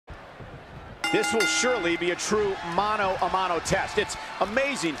This will surely be a true mano-a-mano test. It's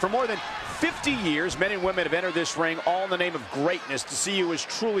amazing. For more than 50 years, men and women have entered this ring all in the name of greatness to see who is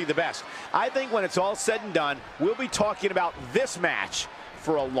truly the best. I think when it's all said and done, we'll be talking about this match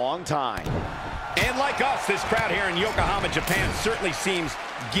for a long time. And like us, this crowd here in Yokohama, Japan certainly seems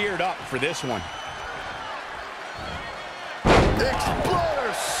geared up for this one.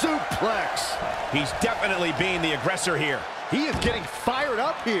 Exploder suplex. He's definitely being the aggressor here. He is getting fired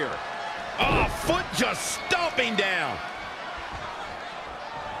up here. Oh, foot just stomping down.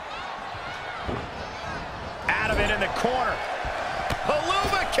 Out of it in the corner.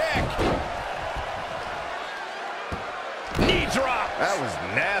 Haluva kick. Knee drop. That was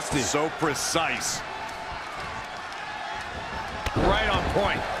nasty. So precise. Right on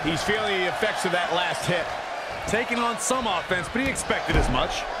point. He's feeling the effects of that last hit. Taking on some offense, but he expected as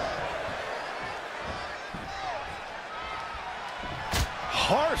much.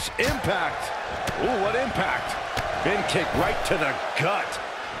 Harsh impact. Ooh, what impact. Bin kick right to the gut.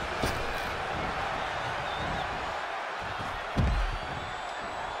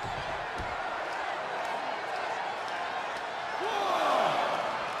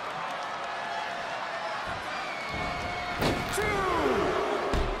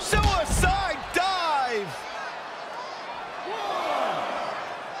 Suicide dive!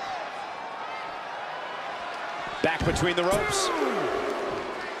 Back between the ropes.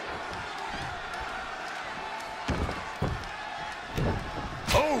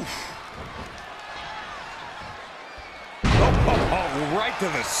 Oh, right to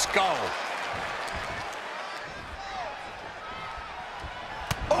the skull.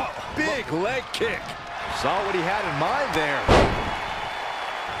 Oh, big leg kick. Saw what he had in mind there.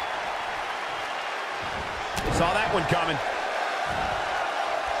 Saw that one coming.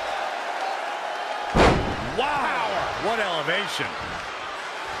 Wow, what elevation.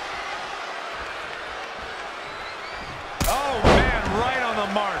 Oh, man, right on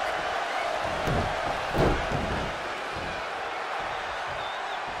the mark.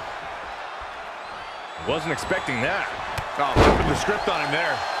 Wasn't expecting that. Oh, flipping the script on him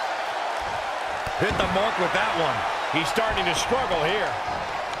there. Hit the mark with that one. He's starting to struggle here.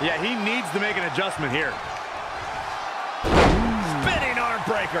 Yeah, he needs to make an adjustment here. Spinning arm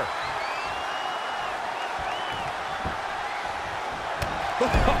breaker.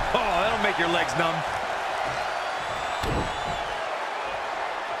 Oh, that'll make your legs numb.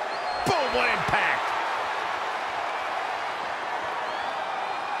 Boom, what impact.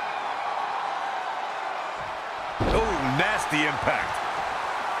 Oh, nasty impact.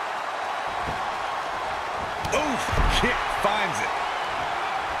 Oof, kick finds it.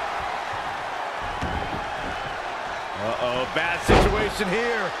 Uh-oh, bad situation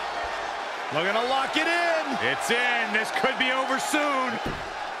here. Looking to lock it in. It's in. This could be over soon.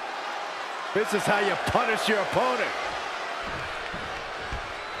 This is how you punish your opponent.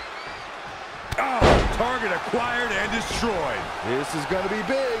 Oh, target acquired and destroyed. This is going to be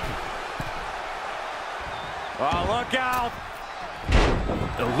big. Oh, look out.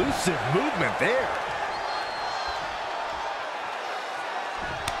 Elusive movement there.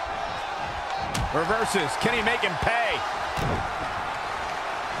 Reverses. Can he make him pay?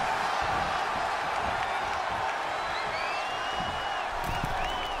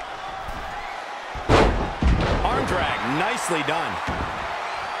 Arm drag. Nicely done.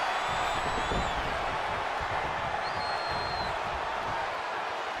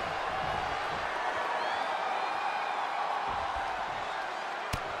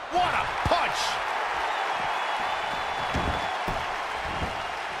 What a punch!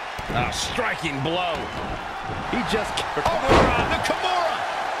 A striking blow. He just... The Kimura!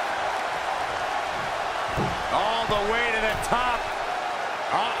 All the way to the top.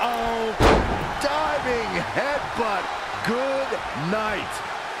 Uh-oh. Diving headbutt. Good night.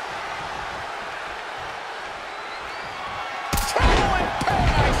 Trouble in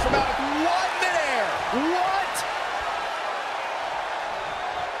paradise from out of one midair. What?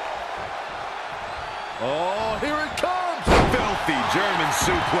 Oh, here it comes. Filthy German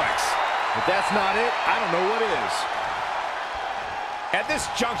suplex. If that's not it, I don't know what is. At this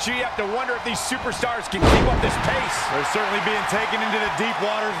juncture, you have to wonder if these superstars can keep up this pace. They're certainly being taken into the deep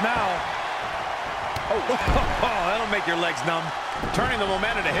waters now. Oh, that'll make your legs numb. Turning the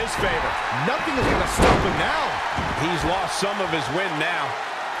momentum to his favor. Nothing is going to stop him now. He's lost some of his wind now.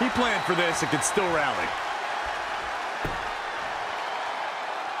 He planned for this and can still rally.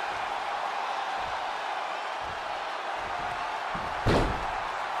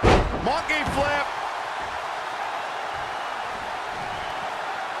 Monkey flip.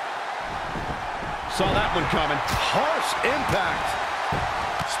 Saw that one coming. Harsh impact.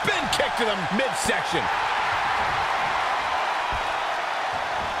 spin kick to the midsection.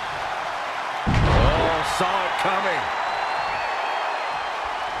 Oh, saw it coming.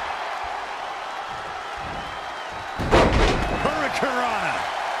 Hurricanrana.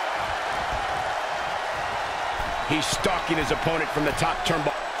 He's stalking his opponent from the top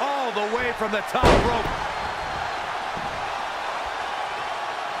turnbuckle. All the way from the top rope.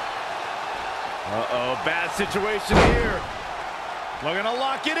 Uh-oh, bad situation here. Looking to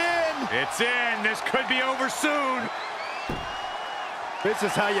lock it in. It's in. This could be over soon. This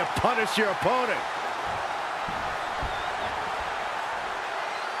is how you punish your opponent.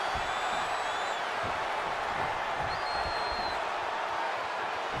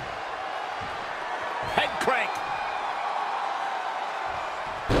 Head crank.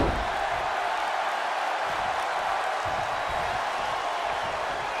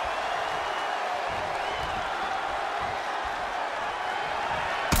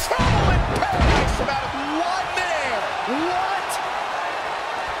 Trouble in paradise about one there. What?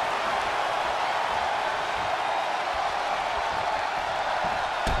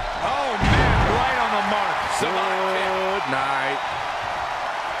 Oh, man, right on the mark. Good night.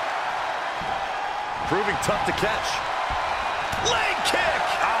 Proving tough to catch. Leg kick.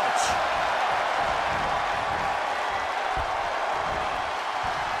 Ouch.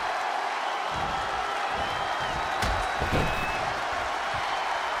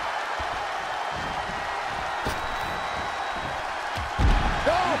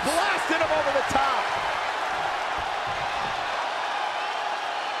 Oh, blasted him over the top.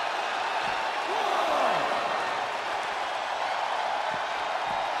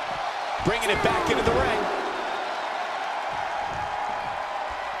 Bringing it back into the ring.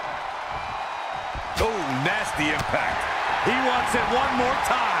 Oh, nasty impact. He wants it one more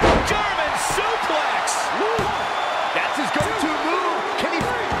time. German suplex. Woo. That's his go-to move. Can he...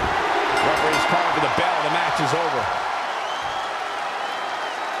 Referee's calling for the bell. The match is over.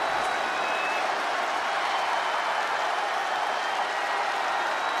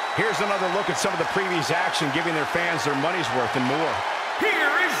 Here's another look at some of the previous action, giving their fans their money's worth and more.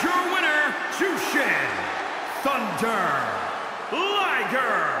 Here is your winner, Jushin Thunder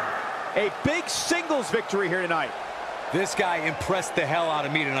Liger. A big singles victory here tonight. This guy impressed the hell out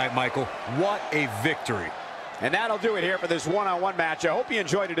of me tonight, Michael. What a victory. And that'll do it here for this one-on-one match. I hope you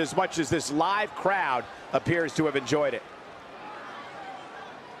enjoyed it as much as this live crowd appears to have enjoyed it.